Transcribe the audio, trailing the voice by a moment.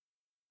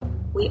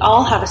We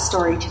all have a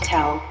story to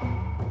tell.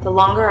 The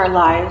longer our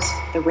lives,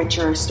 the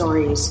richer our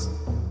stories.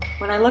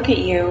 When I look at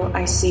you,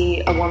 I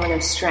see a woman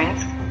of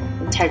strength,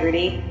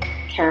 integrity,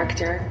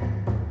 character.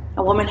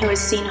 A woman who has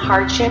seen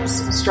hardships,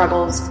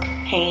 struggles,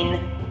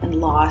 pain,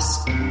 and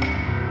loss.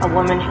 A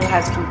woman who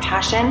has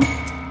compassion,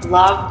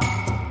 love,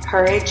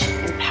 courage,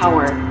 and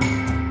power.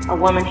 A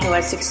woman who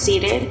has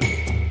succeeded,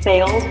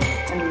 failed,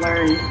 and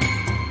learned.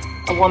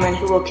 A woman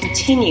who will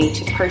continue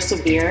to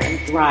persevere and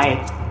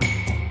thrive.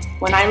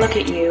 When I look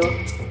at you,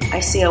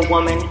 I see a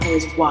woman who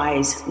is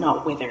wise,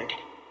 not withered.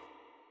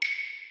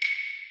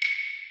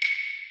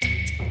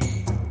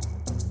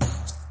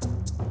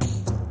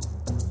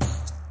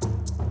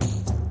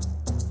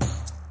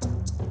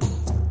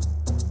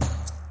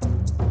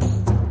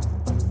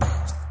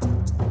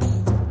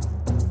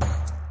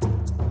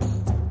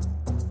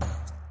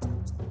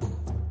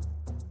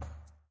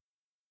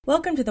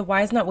 Welcome to the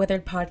Wise Not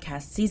Withered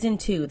podcast, Season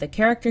 2, The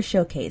Character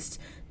Showcase.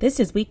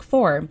 This is Week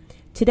 4.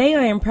 Today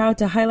I am proud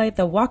to highlight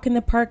the Walk in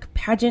the Park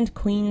pageant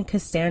queen,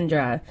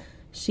 Cassandra.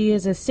 She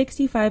is a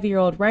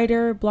 65-year-old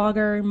writer,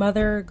 blogger,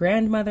 mother,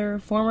 grandmother,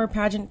 former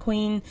pageant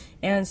queen,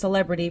 and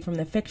celebrity from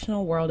the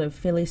fictional world of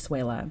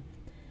Venezuela.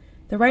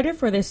 The writer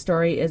for this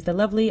story is the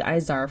lovely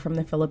Izar from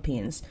the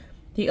Philippines.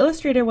 The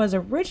illustrator was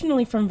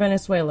originally from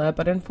Venezuela,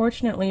 but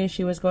unfortunately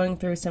she was going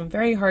through some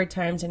very hard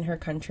times in her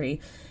country,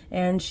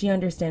 and she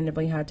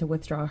understandably had to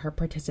withdraw her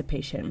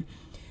participation.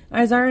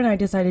 Izar and I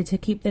decided to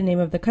keep the name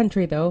of the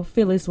country, though,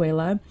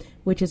 Venezuela,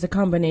 which is a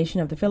combination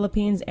of the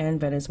Philippines and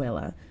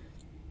Venezuela.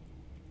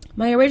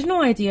 My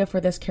original idea for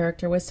this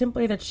character was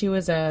simply that she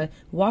was a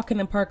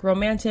walk-in-the-park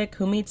romantic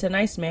who meets a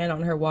nice man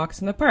on her walks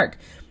in the park.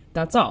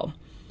 That's all.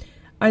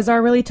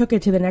 Izar really took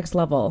it to the next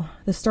level.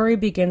 The story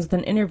begins with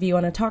an interview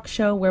on a talk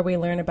show where we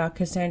learn about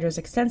Cassandra's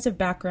extensive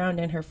background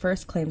and her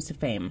first claims to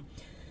fame.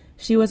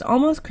 She was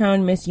almost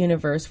crowned Miss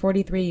Universe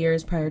 43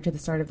 years prior to the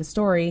start of the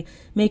story,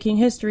 making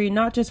history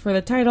not just for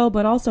the title,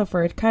 but also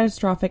for a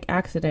catastrophic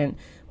accident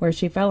where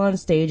she fell on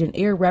stage and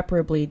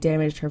irreparably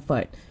damaged her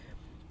foot.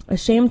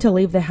 Ashamed to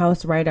leave the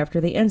house right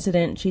after the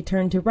incident, she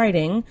turned to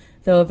writing,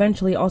 though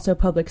eventually also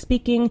public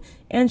speaking,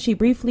 and she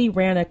briefly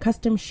ran a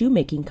custom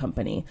shoemaking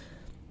company.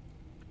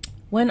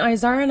 When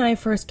Izar and I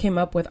first came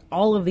up with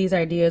all of these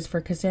ideas for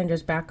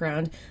Cassandra's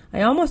background,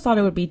 I almost thought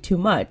it would be too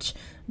much,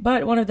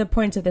 but one of the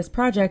points of this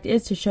project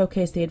is to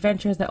showcase the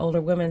adventures that older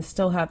women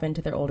still have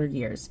into their older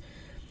years.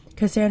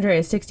 Cassandra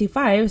is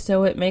 65,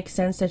 so it makes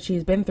sense that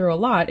she's been through a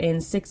lot in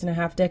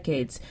 6.5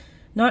 decades.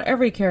 Not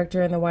every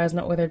character in the Wise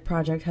Not Withered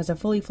project has a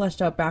fully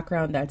fleshed out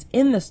background that's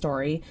in the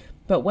story,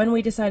 but when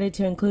we decided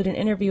to include an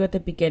interview at the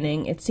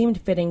beginning, it seemed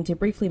fitting to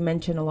briefly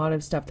mention a lot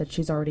of stuff that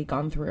she's already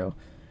gone through.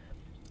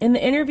 In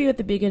the interview at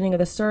the beginning of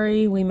the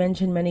story, we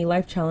mentioned many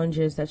life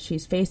challenges that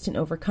she's faced and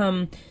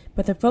overcome,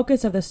 but the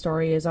focus of the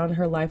story is on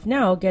her life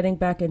now getting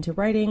back into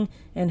writing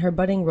and her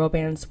budding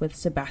romance with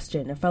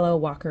Sebastian, a fellow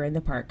walker in the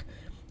park.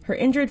 Her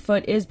injured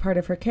foot is part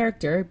of her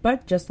character,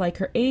 but just like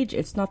her age,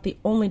 it's not the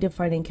only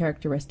defining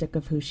characteristic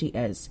of who she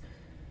is.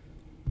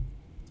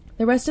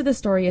 The rest of the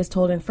story is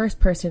told in first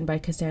person by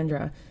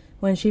Cassandra.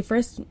 When she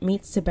first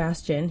meets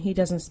Sebastian, he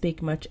doesn't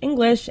speak much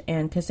English,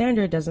 and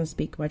Cassandra doesn't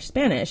speak much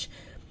Spanish.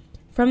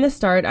 From the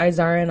start,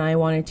 Izar and I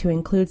wanted to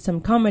include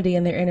some comedy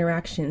in their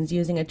interactions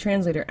using a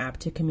translator app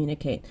to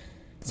communicate.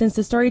 Since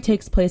the story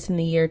takes place in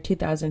the year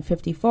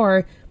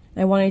 2054,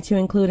 I wanted to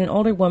include an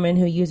older woman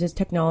who uses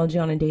technology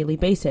on a daily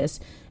basis,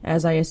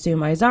 as I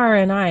assume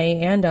Izar and I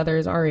and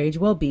others our age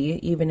will be,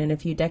 even in a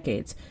few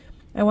decades.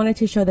 I wanted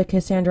to show that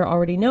Cassandra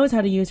already knows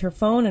how to use her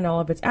phone and all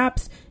of its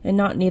apps, and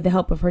not need the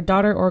help of her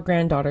daughter or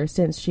granddaughter,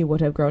 since she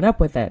would have grown up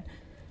with it.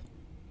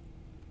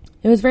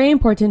 It was very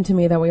important to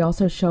me that we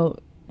also show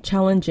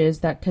challenges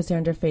that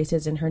Cassandra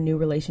faces in her new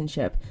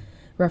relationship,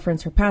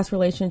 reference her past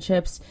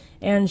relationships,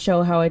 and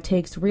show how it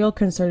takes real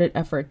concerted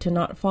effort to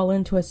not fall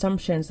into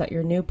assumptions that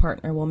your new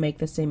partner will make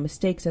the same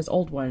mistakes as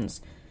old ones.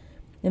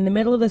 In the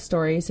middle of the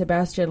story,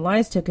 Sebastian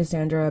lies to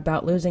Cassandra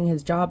about losing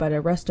his job at a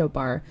resto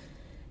bar.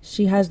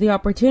 She has the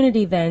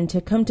opportunity then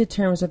to come to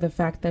terms with the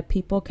fact that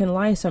people can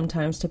lie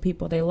sometimes to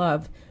people they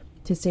love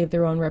to save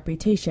their own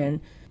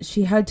reputation.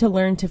 She had to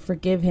learn to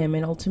forgive him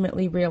and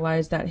ultimately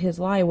realize that his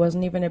lie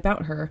wasn't even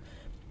about her.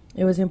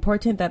 It was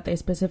important that they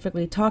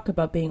specifically talk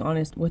about being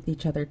honest with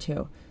each other,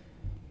 too.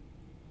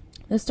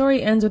 The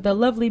story ends with a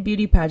lovely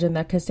beauty pageant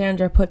that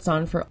Cassandra puts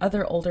on for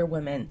other older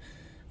women.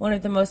 One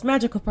of the most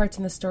magical parts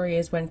in the story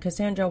is when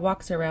Cassandra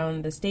walks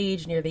around the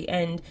stage near the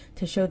end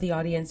to show the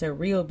audience a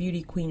real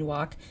beauty queen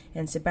walk,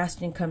 and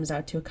Sebastian comes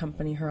out to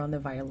accompany her on the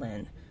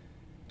violin.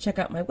 Check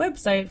out my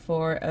website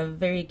for a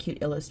very cute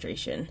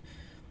illustration.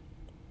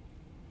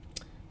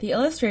 The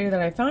illustrator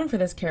that I found for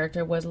this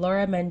character was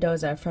Laura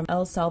Mendoza from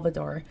El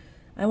Salvador.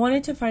 I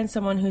wanted to find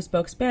someone who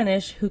spoke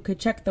Spanish who could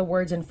check the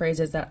words and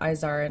phrases that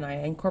Izar and I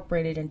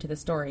incorporated into the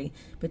story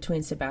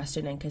between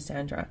Sebastian and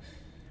Cassandra.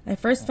 I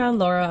first found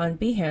Laura on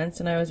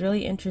Behance, and I was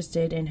really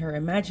interested in her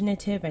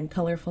imaginative and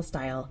colorful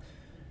style.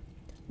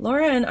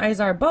 Laura and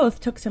Izar both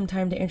took some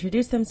time to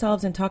introduce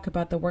themselves and talk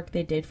about the work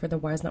they did for the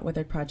Wise Not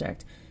Withered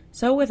project.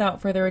 So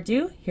without further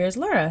ado, here's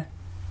Laura.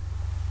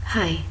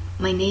 Hi,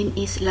 my name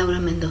is Laura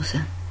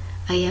Mendoza.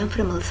 I am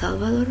from El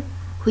Salvador,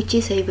 which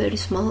is a very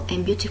small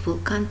and beautiful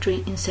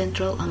country in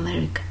Central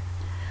America.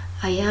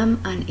 I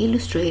am an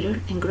illustrator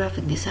and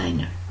graphic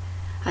designer.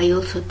 I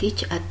also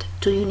teach at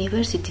 2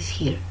 universities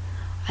here.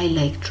 I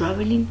like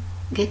traveling,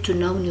 get to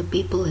know new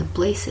people and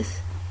places,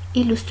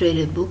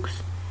 illustrate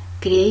books,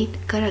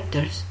 create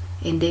characters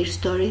and their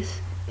stories,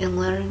 and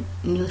learn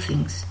new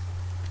things.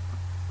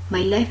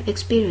 My life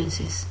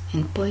experiences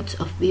and points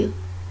of view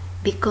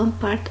become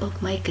part of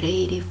my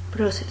creative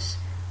process,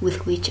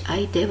 with which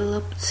I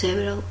develop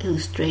several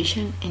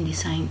illustration and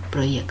design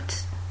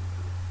projects.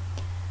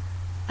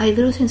 I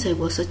draw since I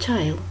was a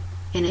child,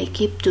 and I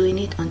keep doing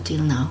it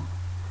until now.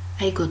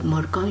 I got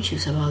more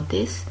conscious about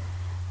this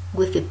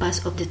with the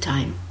pass of the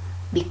time,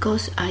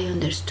 because I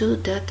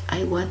understood that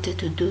I wanted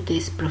to do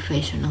this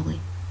professionally.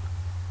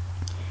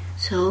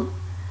 So,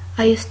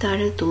 I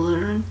started to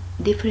learn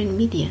different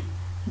media,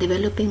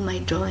 developing my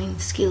drawing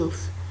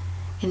skills,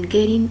 and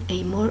getting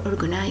a more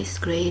organized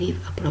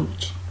creative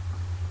approach.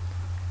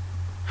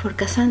 For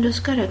Cassandra's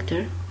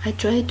character, I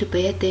tried to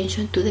pay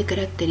attention to the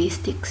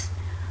characteristics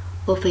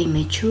of a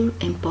mature,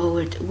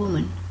 empowered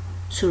woman,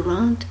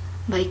 surrounded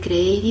by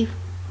creative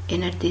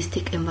and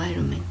artistic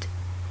environment,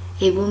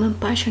 a woman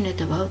passionate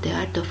about the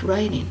art of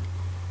writing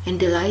and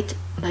delighted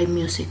by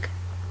music,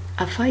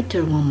 a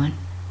fighter woman,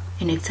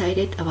 and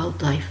excited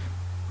about life.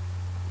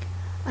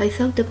 I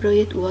thought the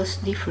project was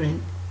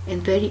different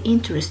and very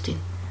interesting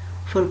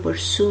for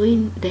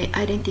pursuing the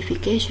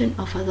identification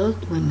of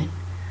adult women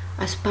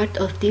as part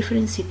of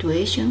different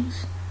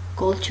situations,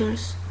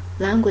 cultures,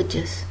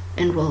 languages,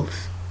 and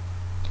roles.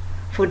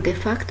 For the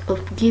fact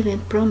of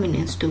giving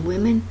prominence to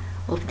women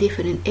of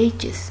different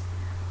ages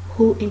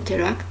who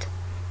interact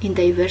in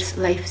diverse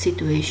life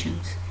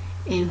situations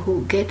and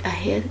who get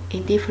ahead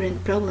in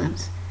different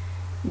problems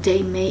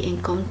they may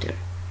encounter,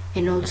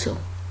 and also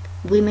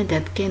women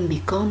that can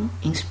become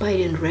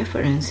inspiring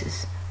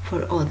references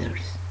for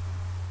others.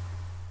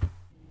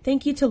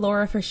 Thank you to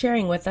Laura for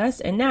sharing with us,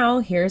 and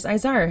now here's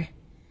Izar.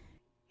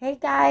 Hey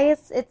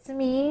guys, it's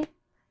me.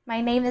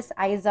 My name is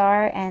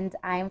Izar and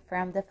I'm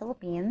from the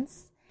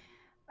Philippines.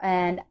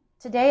 And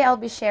today I'll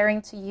be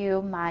sharing to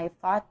you my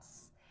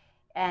thoughts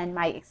and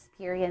my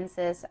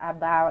experiences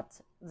about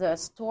the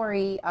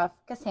story of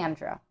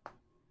Cassandra.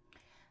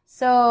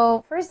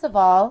 So first of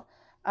all,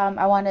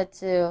 I wanted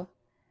to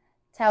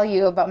tell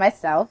you about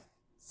myself.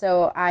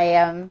 So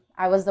I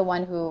was the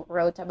one who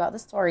wrote about the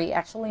story.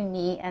 Actually,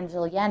 me and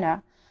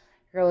Juliana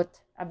wrote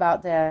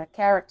about the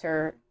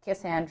character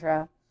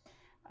Cassandra.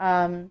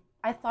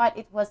 I thought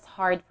it was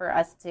hard for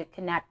us to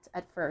connect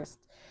at first,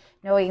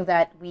 knowing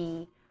that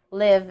we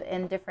live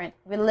in different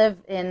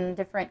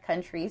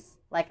countries.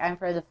 Like I'm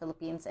from the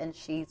Philippines and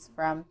she's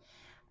from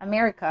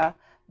America.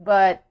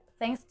 But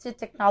thanks to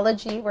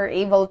technology, we're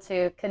able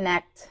to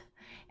connect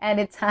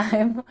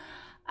anytime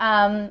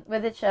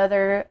with each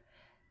other.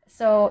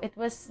 So it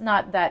was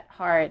not that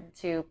hard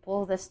to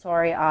pull the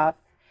story off,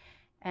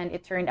 and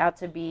it turned out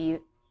to be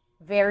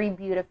very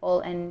beautiful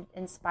and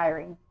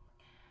inspiring.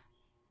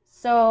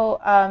 So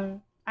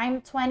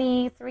I'm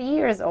 23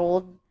 years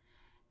old,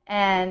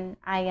 and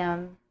I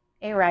am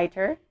a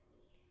writer.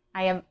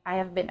 I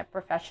have been a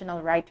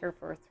professional writer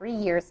for 3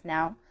 years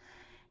now,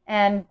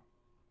 and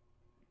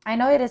I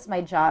know it is my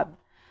job,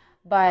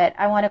 but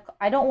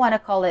I don't want to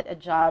call it a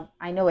job.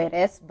 I know it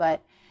is,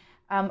 but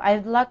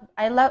I'd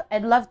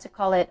love to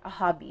call it a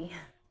hobby.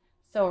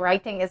 So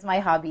writing is my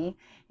hobby.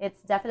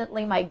 It's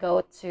definitely my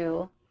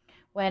go-to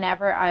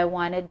whenever I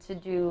wanted to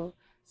do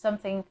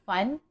something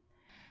fun.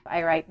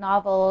 I write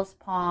novels,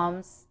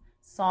 poems,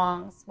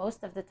 songs,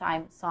 most of the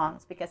time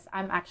songs, because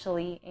I'm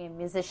actually a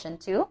musician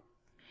too.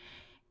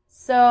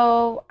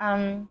 So,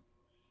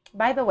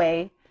 by the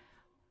way,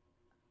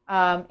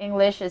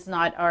 English is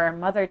not our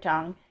mother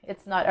tongue.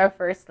 It's not our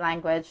first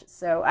language.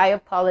 So I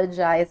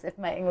apologize if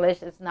my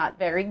English is not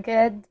very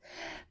good,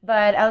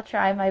 but I'll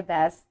try my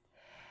best.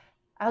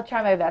 I'll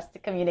try my best to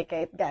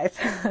communicate, guys.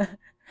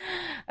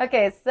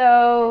 Okay,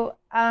 so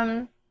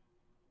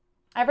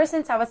ever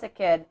since I was a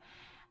kid,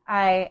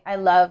 I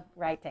love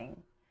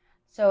writing.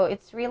 So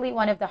it's really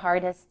one of the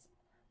hardest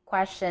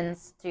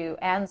questions to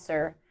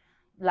answer.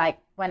 Like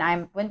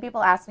when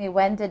people ask me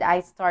when did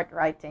I start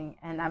writing,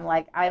 and I'm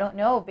like, I don't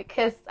know,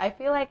 because I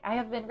feel like I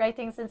have been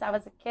writing since I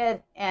was a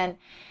kid, and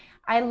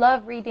I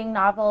love reading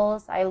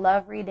novels. I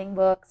love reading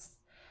books,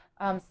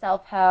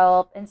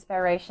 self-help,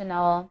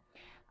 inspirational.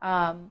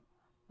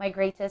 My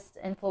greatest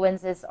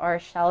influences are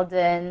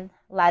Sheldon,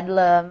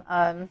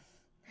 Ladlam,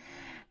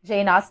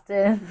 Jane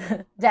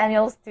Austen,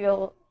 Daniel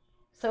Steele,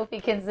 Sophie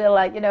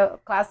Kinsella,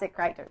 classic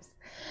writers.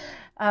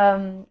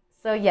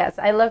 So yes,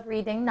 I love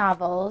reading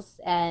novels,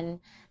 and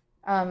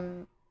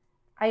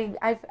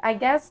I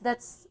guess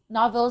that's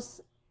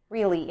novels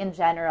really in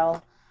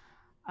general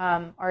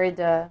are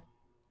the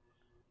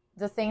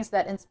things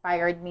that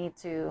inspired me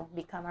to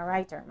become a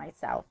writer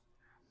myself.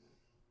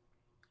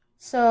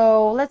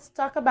 So let's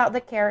talk about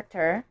the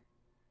character.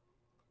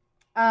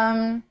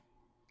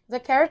 The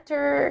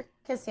character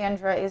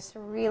Cassandra is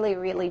really,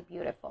 really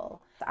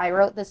beautiful. I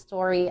wrote the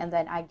story and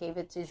then I gave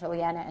it to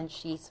Juliana, and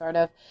she sort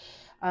of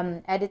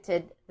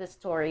edited the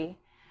story.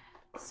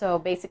 So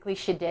basically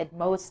she did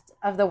most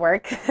of the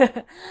work.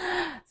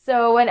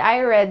 So when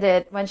I read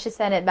it, when she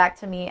sent it back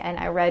to me and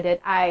I read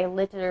it, I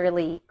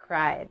literally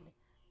cried,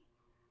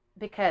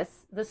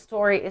 because the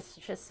story is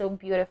just so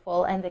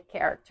beautiful and the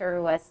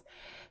character was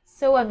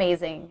so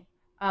amazing.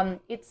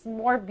 It's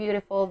more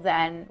beautiful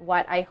than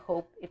what I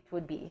hoped it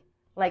would be.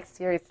 Like,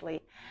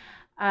 seriously.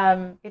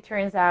 It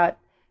turns out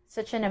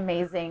such an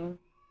amazing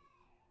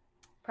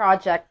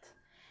project.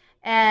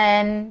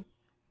 And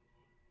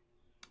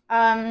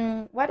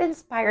what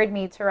inspired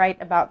me to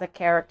write about the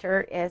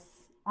character is,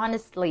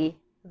 honestly,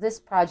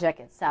 this project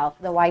itself,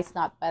 the Wise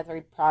Not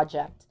Weathered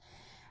project.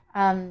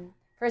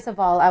 First of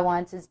all, I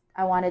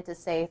wanted to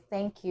say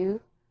thank you,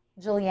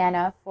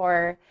 Juliana,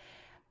 for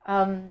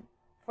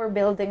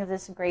building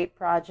this great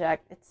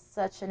project. It's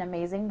such an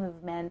amazing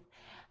movement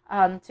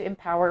to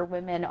empower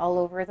women all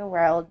over the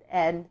world.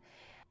 And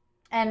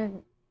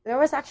there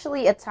was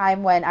actually a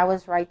time when I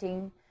was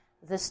writing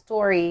the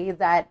story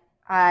that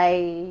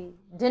I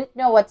didn't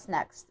know what's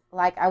next.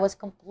 Like, I was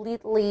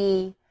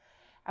completely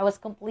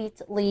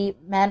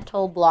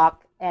mental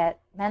blocked, and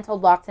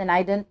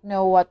I didn't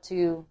know what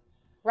to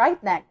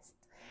write next.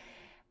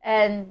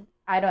 And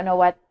I don't know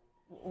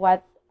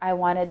what I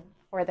wanted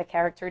for the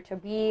character to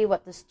be,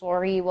 what the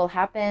story will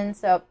happen.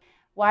 So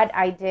what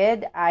I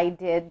did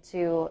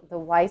to the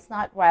Wise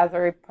Not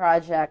Weathered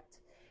project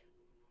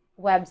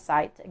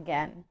website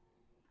again.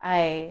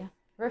 I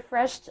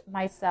refreshed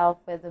myself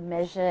with the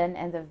mission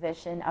and the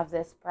vision of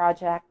this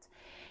project.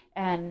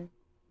 And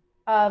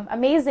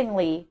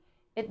amazingly,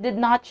 it did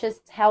not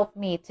just help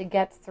me to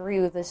get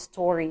through the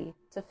story,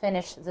 to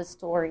finish the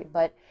story,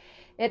 but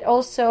it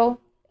also,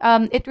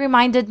 it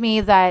reminded me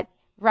that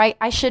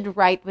I should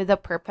write with a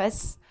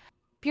purpose.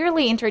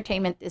 Purely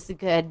entertainment is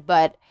good,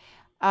 but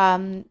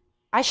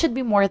I should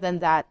be more than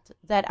that.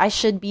 That I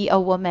should be a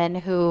woman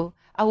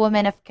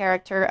of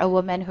character, a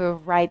woman who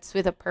writes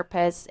with a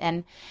purpose,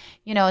 and,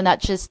 not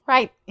just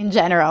write in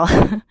general,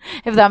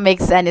 if that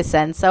makes any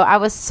sense. So I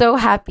was so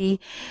happy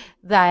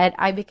that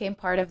I became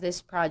part of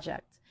this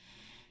project.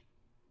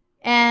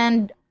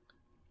 And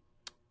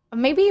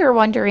maybe you're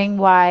wondering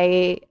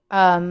why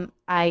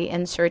I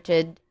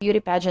inserted beauty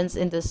pageants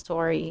in the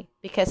story,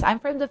 because I'm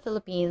from the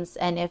Philippines,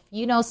 and if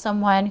you know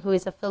someone who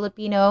is a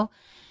Filipino,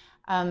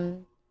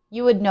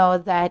 you would know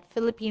that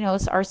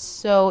Filipinos are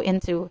so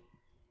into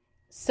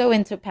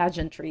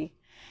pageantry.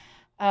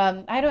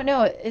 I don't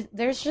know.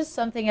 There's just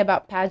something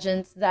about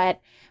pageants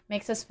that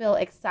makes us feel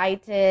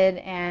excited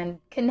and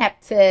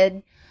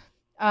connected.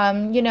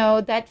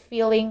 That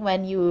feeling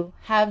when you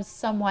have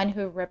someone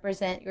who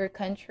represent your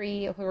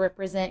country, who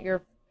represent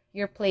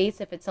your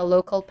place, if it's a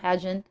local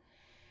pageant.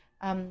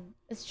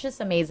 It's just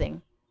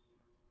amazing.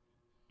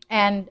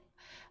 And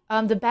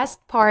the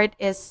best part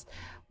is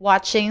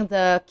watching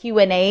the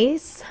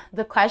Q&As,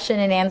 the question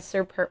and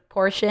answer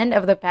portion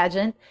of the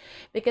pageant,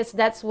 because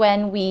that's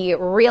when we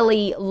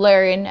really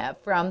learn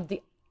from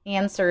the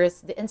answers,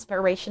 the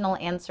inspirational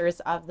answers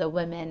of the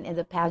women in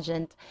the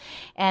pageant.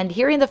 And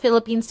here in the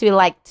Philippines, we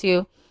like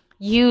to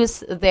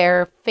use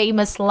their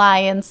famous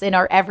lines in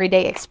our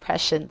everyday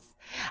expressions.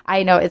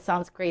 I know it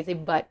sounds crazy,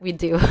 but we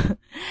do.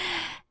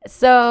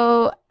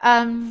 So,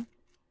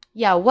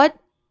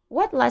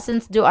 what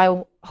lessons do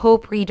I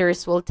hope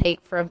readers will take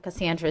from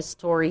Cassandra's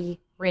story,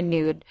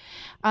 Renewed?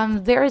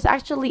 There is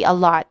actually a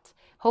lot.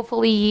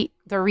 Hopefully,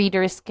 the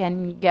readers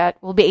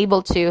will be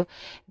able to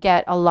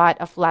get a lot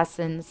of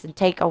lessons and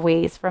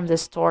takeaways from the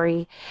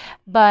story.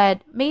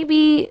 But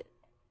maybe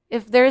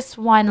if there's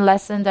one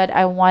lesson that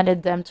I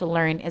wanted them to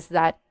learn, is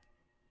that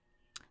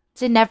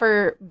to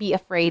never be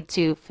afraid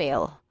to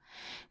fail.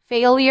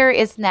 Failure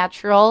is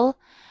natural.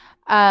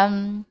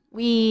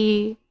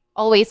 We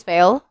always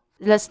fail.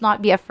 Let's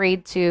not be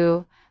afraid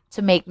to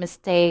make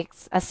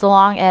mistakes, as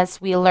long as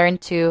we learn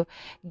to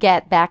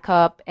get back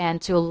up and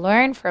to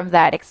learn from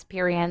that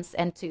experience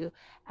and to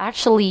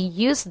actually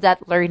use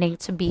that learning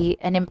to be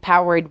an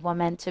empowered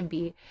woman, to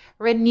be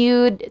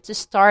renewed, to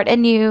start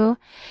anew,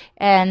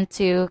 and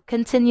to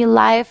continue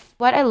life.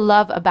 What I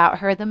love about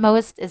her the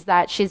most is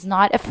that she's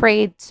not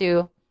afraid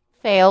to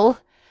fail,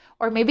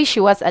 or maybe she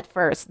was at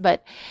first,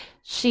 but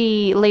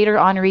she later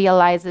on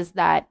realizes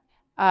that,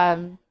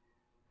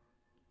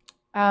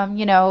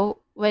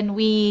 when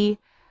we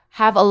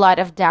have a lot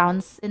of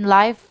downs in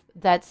life,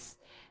 that's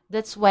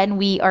when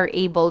we are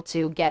able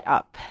to get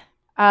up.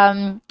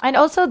 And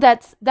also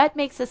that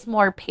makes us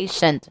more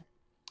patient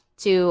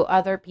to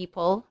other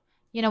people.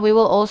 We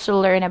will also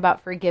learn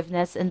about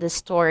forgiveness in the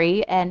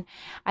story, and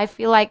I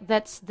feel like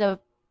that's the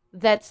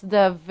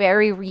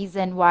very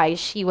reason why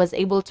she was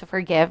able to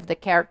forgive. The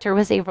character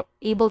was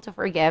able to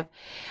forgive.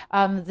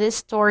 This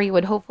story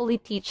would hopefully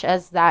teach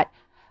us that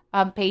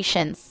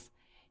patience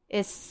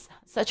is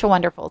such a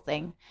wonderful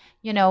thing.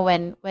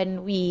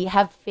 When we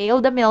have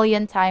failed a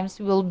million times,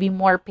 we will be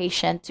more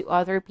patient to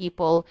other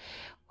people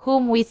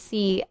whom we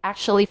see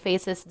actually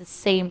faces the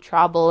same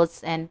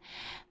troubles and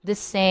the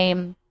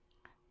same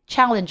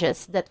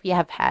challenges that we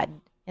have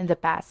had in the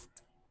past.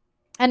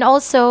 And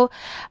also,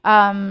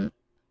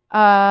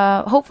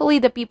 hopefully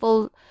the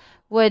people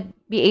would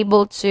be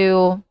able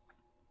to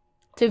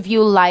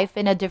view life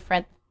in a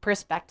different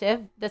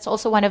perspective. That's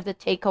also one of the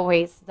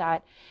takeaways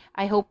that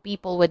I hope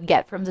people would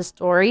get from the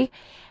story.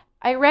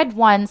 I read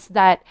once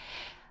that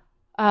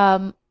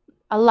a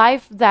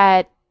life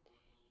that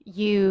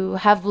you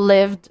have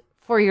lived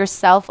for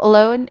yourself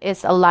alone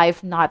is a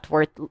life not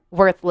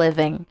worth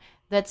living.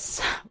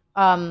 That's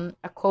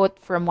a quote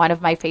from one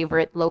of my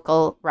favorite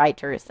local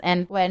writers.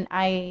 And when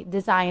I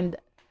designed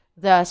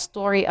the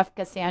story of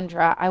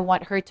Cassandra, I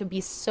want her to be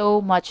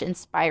so much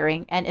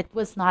inspiring, and it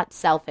was not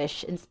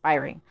selfish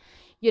inspiring.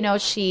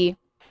 She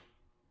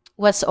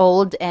was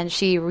old and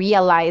she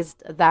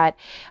realized that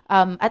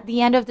at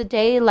the end of the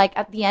day, like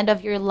at the end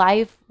of your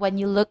life, when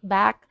you look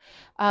back,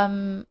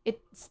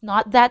 it's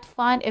not that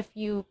fun if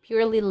you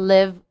purely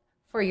live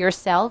for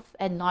yourself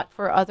and not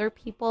for other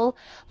people.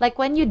 Like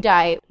when you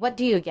die, what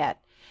do you get?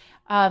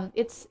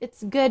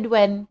 It's good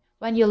when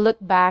you look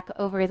back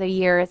over the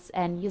years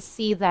and you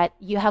see that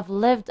you have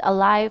lived a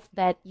life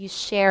that you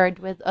shared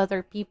with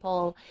other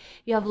people.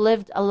 You have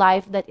lived a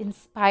life that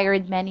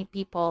inspired many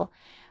people.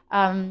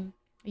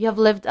 You have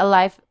lived a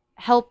life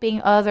helping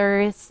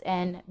others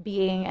and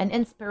being an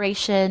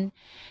inspiration,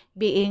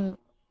 being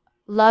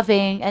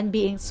loving and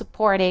being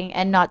supporting,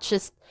 and not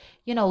just,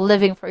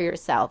 living for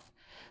yourself.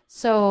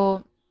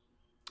 So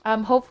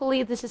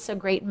hopefully this is a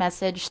great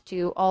message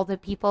to all the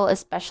people,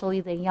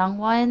 especially the young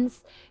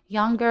ones,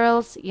 young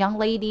girls, young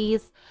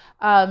ladies.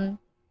 We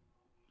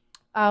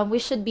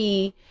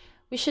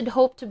should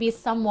hope to be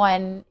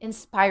someone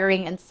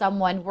inspiring and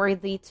someone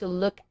worthy to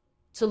look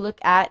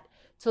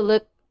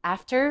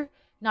after,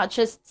 not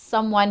just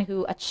someone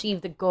who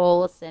achieved the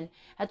goals and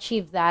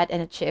achieved that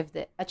and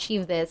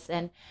achieve this.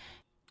 And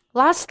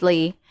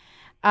lastly,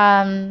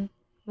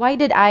 why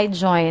did I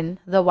join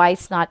the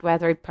Wise Not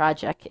Weathered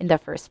project in the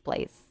first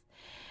place?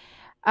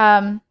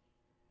 I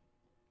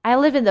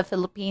live in the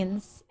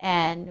Philippines,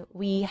 and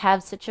we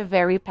have such a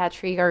very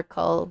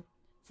patriarchal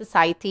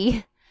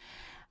society,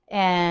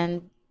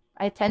 and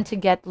I tend to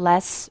get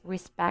less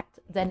respect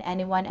than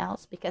anyone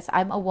else because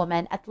I'm a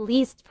woman, at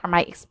least from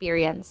my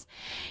experience.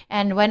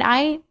 And when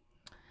I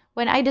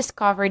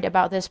discovered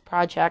about this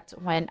project,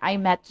 when I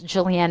met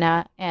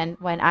Juliana, and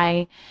when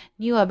I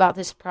knew about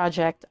this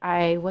project,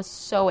 I was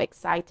so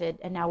excited,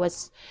 and I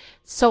was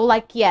so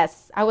like,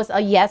 yes, I was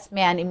a yes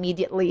man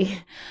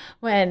immediately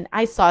when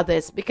I saw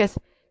this, because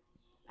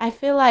I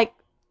feel like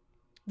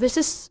this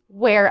is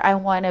where I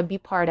want to be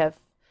part of.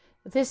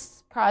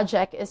 This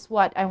project is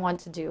what I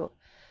want to do.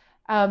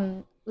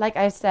 Like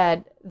I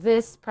said,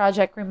 this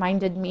project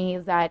reminded me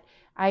that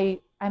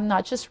I'm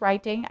not just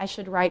writing. I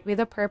should write with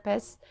a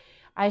purpose.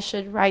 I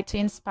should write to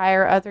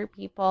inspire other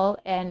people.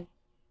 And,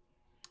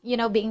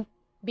 being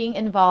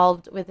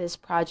involved with this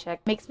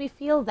project makes me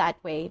feel that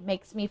way,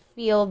 makes me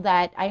feel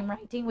that I'm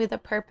writing with a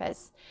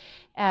purpose,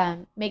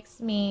 and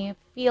makes me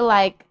feel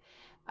like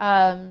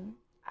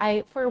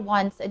I, for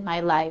once in my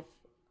life,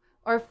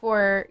 or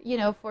for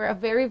a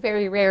very,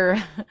 very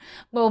rare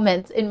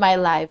moment in my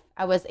life,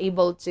 I was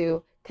able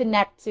to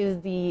connect to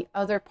the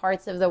other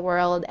parts of the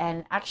world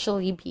and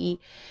actually be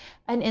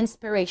an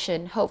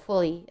inspiration,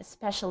 hopefully,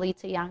 especially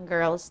to young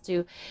girls,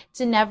 to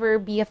never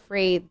be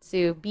afraid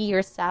to be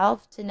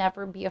yourself, to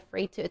never be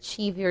afraid to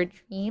achieve your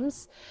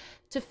dreams,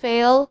 to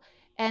fail,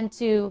 and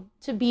to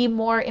be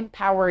more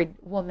empowered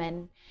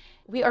women.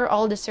 We are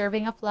all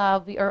deserving of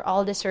love. We are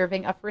all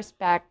deserving of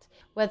respect,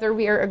 whether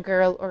we are a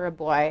girl or a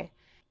boy.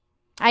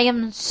 I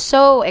am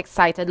so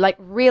excited, like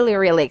really,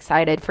 really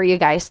excited for you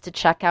guys to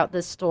check out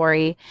this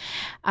story.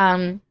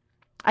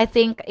 I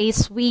think a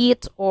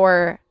sweet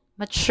or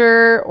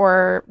mature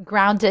or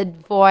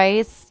grounded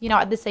voice,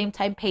 at the same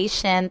time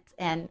patient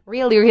and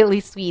really,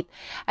 really sweet.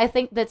 I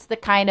think that's the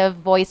kind of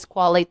voice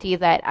quality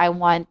that I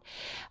want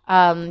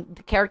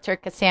the character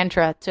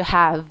Cassandra to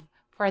have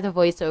for the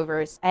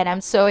voiceovers. And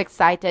I'm so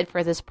excited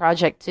for this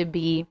project to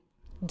be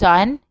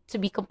done, to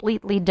be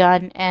completely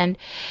done. And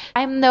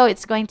I know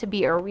it's going to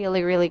be a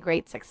really, really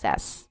great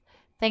success.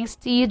 Thanks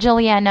to you,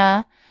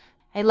 Juliana.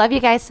 I love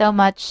you guys so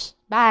much.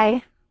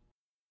 Bye.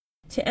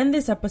 To end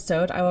this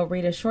episode, I will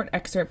read a short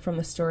excerpt from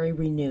the story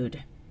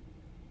Renewed.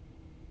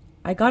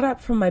 I got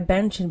up from my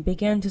bench and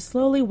began to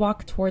slowly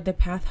walk toward the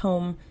path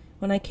home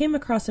when I came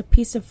across a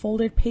piece of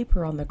folded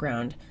paper on the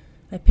ground.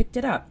 I picked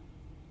it up.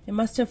 It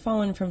must have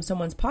fallen from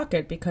someone's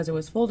pocket because it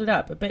was folded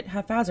up a bit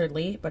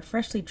haphazardly, but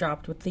freshly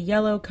dropped with the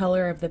yellow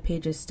color of the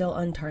pages still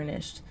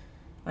untarnished.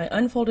 I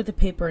unfolded the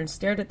paper and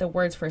stared at the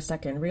words for a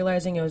second,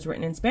 realizing it was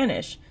written in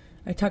Spanish.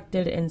 I tucked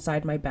it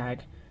inside my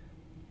bag.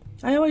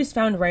 I always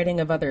found writing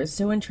of others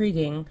so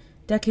intriguing.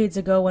 Decades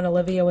ago, when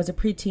Olivia was a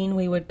preteen,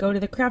 we would go to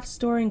the craft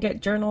store and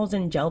get journals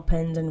and gel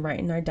pens and write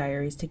in our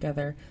diaries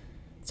together.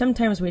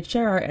 Sometimes we'd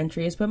share our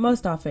entries, but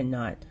most often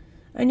not.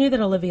 I knew that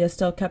Olivia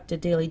still kept a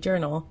daily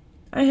journal.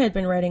 I had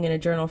been writing in a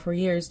journal for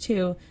years,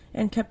 too,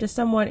 and kept a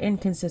somewhat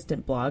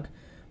inconsistent blog.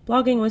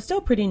 Blogging was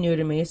still pretty new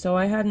to me, so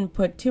I hadn't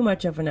put too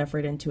much of an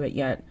effort into it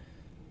yet.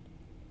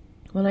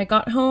 When I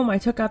got home, I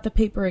took out the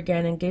paper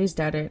again and gazed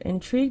at it,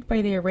 intrigued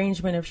by the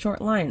arrangement of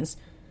short lines.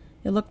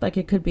 It looked like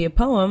it could be a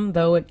poem,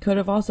 though it could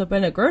have also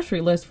been a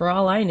grocery list for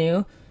all I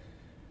knew.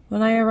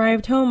 When I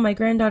arrived home, my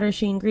granddaughter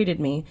Sheen greeted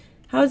me.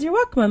 "How's your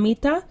walk,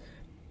 Mamita?"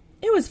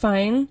 "It was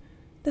fine.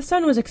 The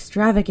sun was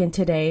extravagant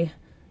today.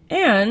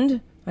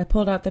 And," I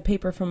pulled out the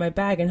paper from my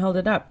bag and held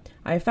it up,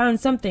 "I found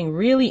something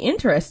really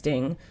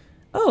interesting."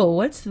 "Oh,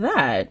 what's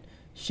that?"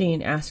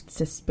 Sheen asked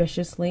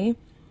suspiciously.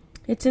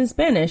 "It's in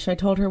Spanish," I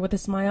told her with a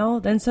smile,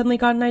 then suddenly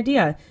got an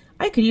idea.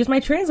 I could use my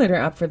translator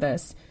app for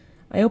this.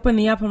 I opened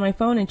the app on my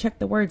phone and checked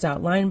the words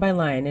out line by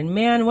line, and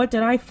man, what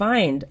did I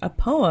find? A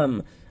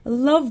poem. A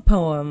love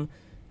poem.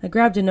 I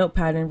grabbed a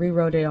notepad and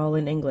rewrote it all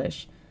in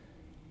English.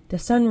 "The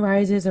sun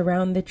rises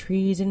around the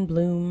trees in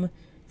bloom.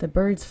 The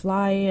birds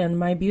fly, and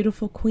my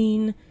beautiful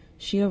queen,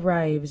 she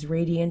arrives,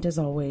 radiant as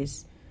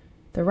always."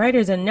 "The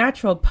writer's a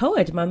natural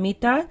poet,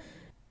 Mamita,"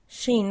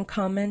 Sheen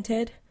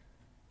commented.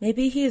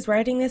 "Maybe he is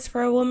writing this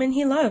for a woman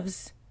he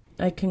loves,"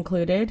 I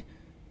concluded.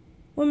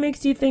 "What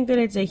makes you think that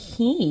it's a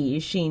he?"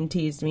 Sheen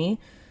teased me.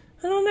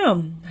 "I don't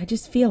know. I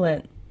just feel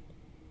it."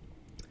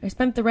 I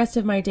spent the rest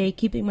of my day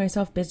keeping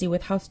myself busy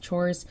with house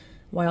chores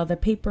while the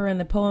paper and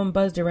the poem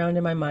buzzed around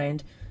in my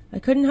mind. I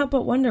couldn't help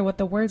but wonder what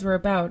the words were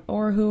about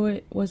or who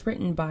it was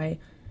written by.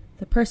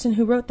 The person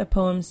who wrote the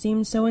poem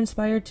seemed so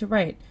inspired to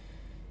write.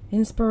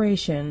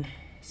 Inspiration,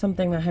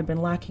 something that had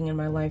been lacking in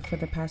my life for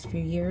the past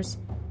few years.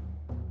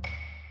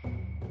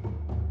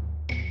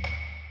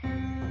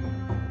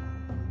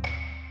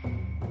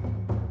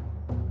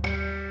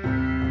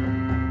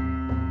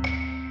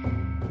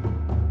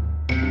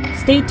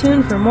 Stay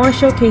tuned for more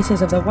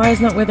showcases of the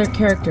Wise Not Withered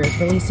characters,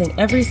 releasing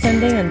every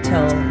Sunday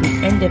until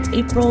the end of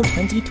April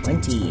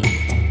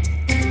 2020.